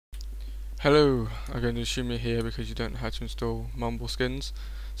Hello, I'm going to assume you're here because you don't know how to install Mumble skins,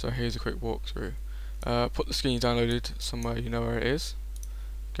 so here's a quick walkthrough. Put the skin you downloaded somewhere you know where it is.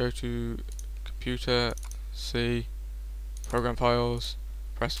 Go to Computer, C, Program Files,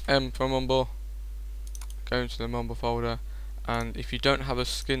 press M for Mumble, go into the Mumble folder, and if you don't have a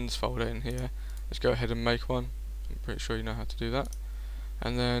skins folder in here, just go ahead and make one. I'm pretty sure you know how to do that.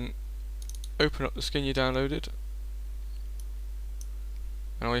 And then open up the skin you downloaded,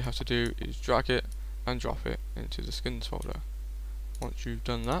 and all you have to do is drag it and drop it into the skins folder. Once you've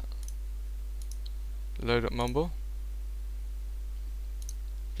done that, load up Mumble,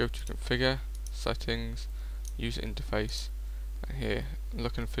 go to configure, settings, user interface, and here,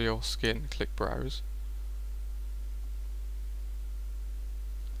 looking for your skin, click browse.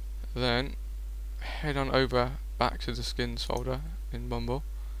 Then head on over back to the skins folder in Mumble,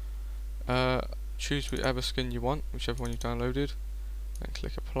 choose whichever skin you want, whichever one you've downloaded, then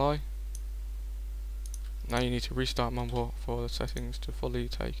click apply. Now you need to restart Mumble for the settings to fully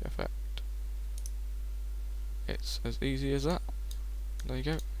take effect. It's as easy as that. There you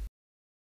go.